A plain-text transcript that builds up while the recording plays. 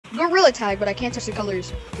gorilla tag, but I can't touch the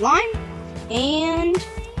colors lime and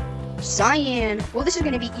cyan. Well, this is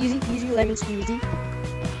gonna be easy peasy lemon squeezy.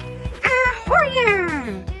 Oh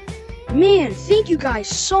yeah! Man, thank you guys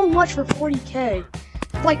so much for 40K.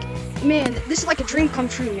 Like, man, this is like a dream come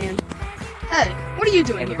true, man. Hey, what are you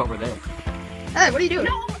doing here? Look over there. Hey, what are you doing?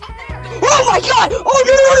 Oh my god! Oh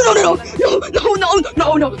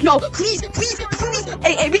no! Please!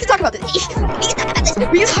 Hey, we can talk about this. We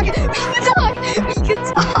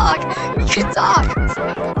can talk.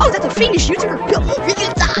 Oh, that's a famous YouTuber. We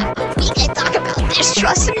can talk about this.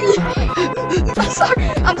 Trust me.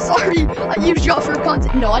 I'm sorry. I used y'all for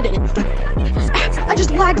content. No, I didn't. I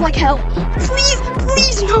just lagged like hell. Please,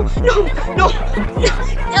 no.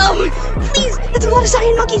 Please, that's a lot of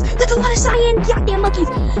cyan monkeys. Goddamn monkeys.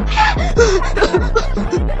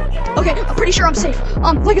 Okay, I'm pretty sure I'm safe.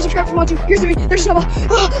 Like and subscribe if you want to. Here's the there's a snowball.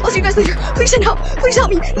 I'll see you guys later. Please send help. Please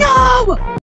help me. No!